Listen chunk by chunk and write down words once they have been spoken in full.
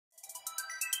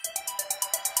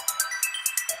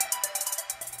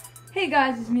Hey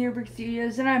guys, it's me, Brick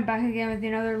Studios, and I'm back again with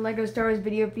another LEGO Star Wars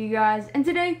video for you guys. And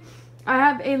today, I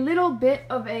have a little bit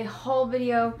of a haul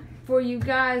video for you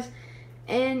guys.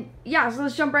 And yeah, so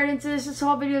let's jump right into this. This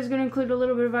haul video is going to include a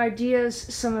little bit of ideas,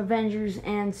 some Avengers,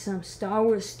 and some Star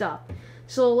Wars stuff.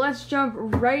 So let's jump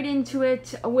right into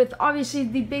it with obviously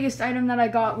the biggest item that I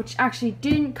got, which actually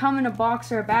didn't come in a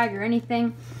box or a bag or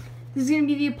anything. This is going to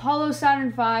be the Apollo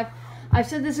Saturn V. I've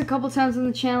said this a couple times on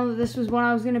the channel that this was one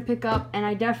I was going to pick up, and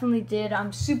I definitely did.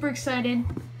 I'm super excited.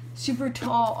 Super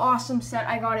tall, awesome set.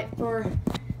 I got it for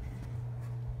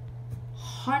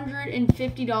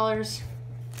 $150.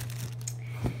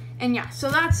 And yeah, so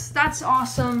that's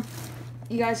awesome.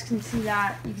 You guys can see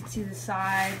that. You can see the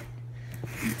side,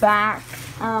 back.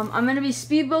 I'm going to be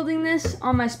speed building this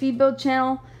on my speed build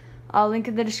channel. I'll link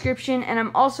in the description, and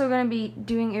I'm also going to be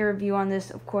doing a review on this,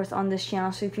 of course, on this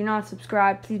channel. So if you're not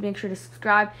subscribed, please make sure to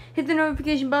subscribe. Hit the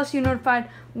notification bell so you're notified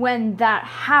when that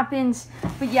happens.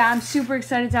 But yeah, I'm super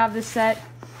excited to have this set.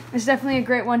 It's definitely a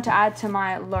great one to add to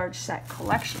my large set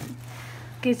collection.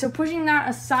 Okay, so pushing that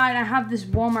aside, I have this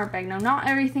Walmart bag. Now, not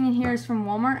everything in here is from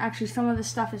Walmart. Actually, some of the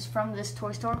stuff is from this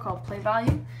toy store called Play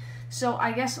Value. So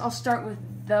I guess I'll start with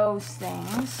those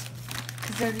things,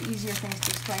 because they're the easier things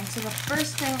to explain. So the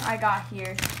first thing I got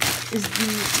here is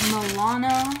the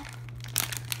Milano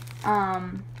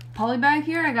poly bag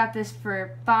here. I got this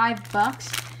for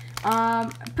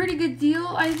 $5. Pretty good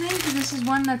deal, I think, because this is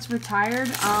one that's retired.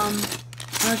 And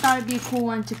I thought it'd be a cool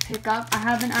one to pick up. I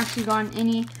haven't actually gotten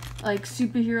any like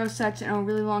superhero sets in a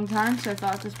really long time, so I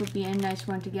thought this would be a nice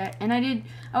one to get. And I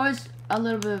was a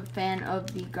little bit of a fan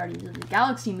of the Guardians of the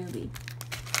Galaxy movie.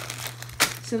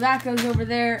 So that goes over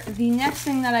there. The next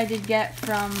thing that I did get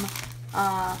from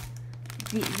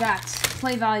that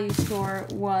Play Value store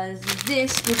was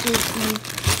this, which is the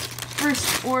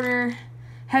First Order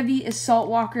Heavy Assault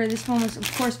Walker. This one was,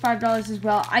 of course, $5 as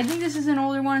well. I think this is an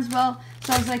older one as well.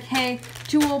 So I was like, hey,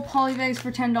 2 old poly bags for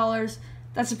 $10.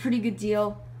 That's a pretty good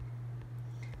deal.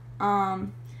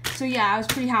 So yeah, I was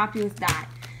pretty happy with that.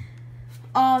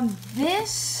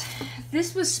 This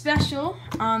was special.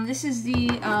 This is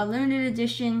the limited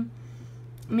edition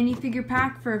minifigure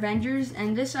pack for Avengers,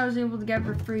 and this I was able to get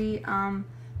for free.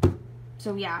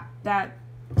 So yeah, that's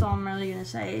all I'm really gonna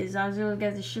say is I was able to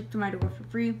get this shipped to my door for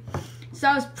free. So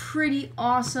that was pretty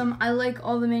awesome. I like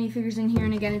all the minifigures in here,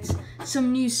 and again, it's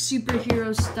some new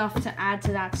superhero stuff to add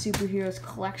to that superheroes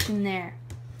collection there.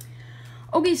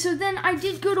 Okay, so then I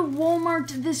did go to Walmart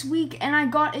this week, and I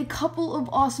got a couple of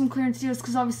awesome clearance deals,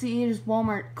 because obviously it is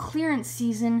Walmart clearance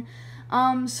season.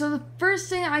 So the first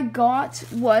thing I got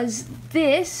was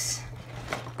this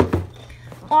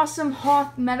awesome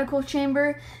Hoth medical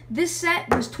chamber. This set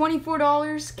was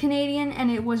 $24 Canadian,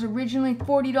 and it was originally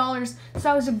 $40, so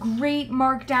that was a great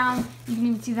markdown. You can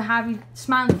even see the happy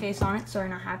smiley face on it. Sorry,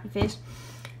 not happy face.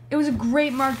 It was a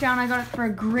great markdown. I got it for a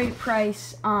great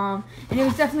price, and it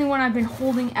was definitely one I've been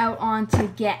holding out on to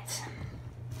get.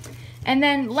 And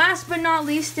then last but not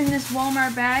least in this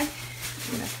Walmart bag,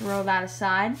 I'm going to throw that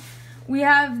aside, we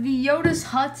have the Yoda's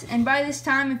Hut, and by this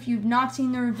time, if you've not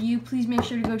seen the review, please make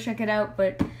sure to go check it out.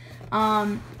 But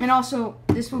and also,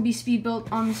 this will be speed built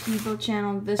on the speed build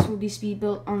channel. This will be speed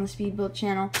built on the speed build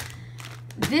channel.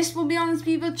 This will be on the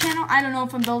speed build channel. I don't know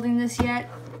if I'm building this yet.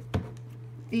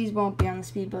 These won't be on the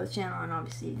speed build channel, and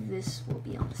obviously this will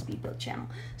be on the speed build channel.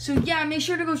 So yeah, make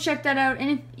sure to go check that out. And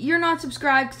if you're not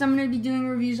subscribed, because I'm going to be doing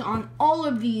reviews on all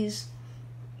of these,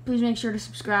 please make sure to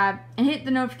subscribe and hit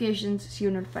the notifications so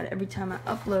you're notified every time I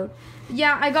upload. But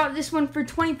yeah, I got this one for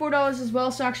 $24 as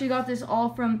well. So I actually got this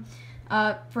all from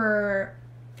Walmart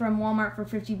for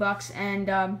 $50,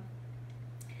 and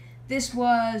this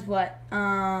was what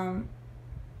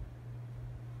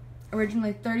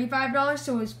originally $35,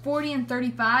 so it was $40 and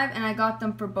 $35, and I got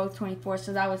them for both $24,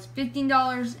 so that was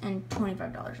 $15 and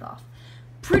 $25 off.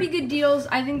 Pretty good deals.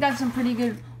 I think that's some pretty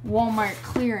good Walmart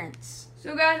clearance.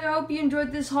 So guys, I hope you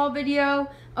enjoyed this haul video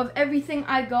of everything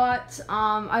I got.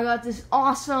 I got this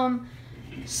awesome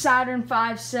Saturn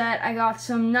V set. I got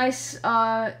some nice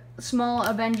small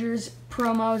Avengers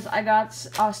promos. I got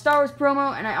Star Wars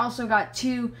promo, and I also got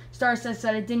 2 Star sets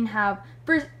that I didn't have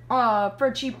for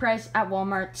a cheap price at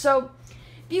Walmart. So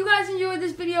if you guys enjoyed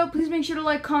this video, please make sure to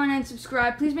like, comment, and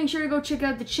subscribe. Please make sure to go check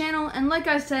out the channel, and like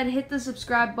I said, hit the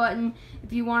subscribe button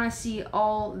if you want to see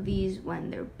all these when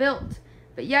they're built.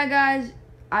 But yeah, guys,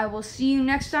 I will see you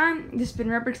next time. This has been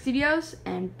Red Brick Studios,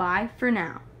 and bye for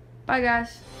now. Bye,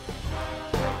 guys.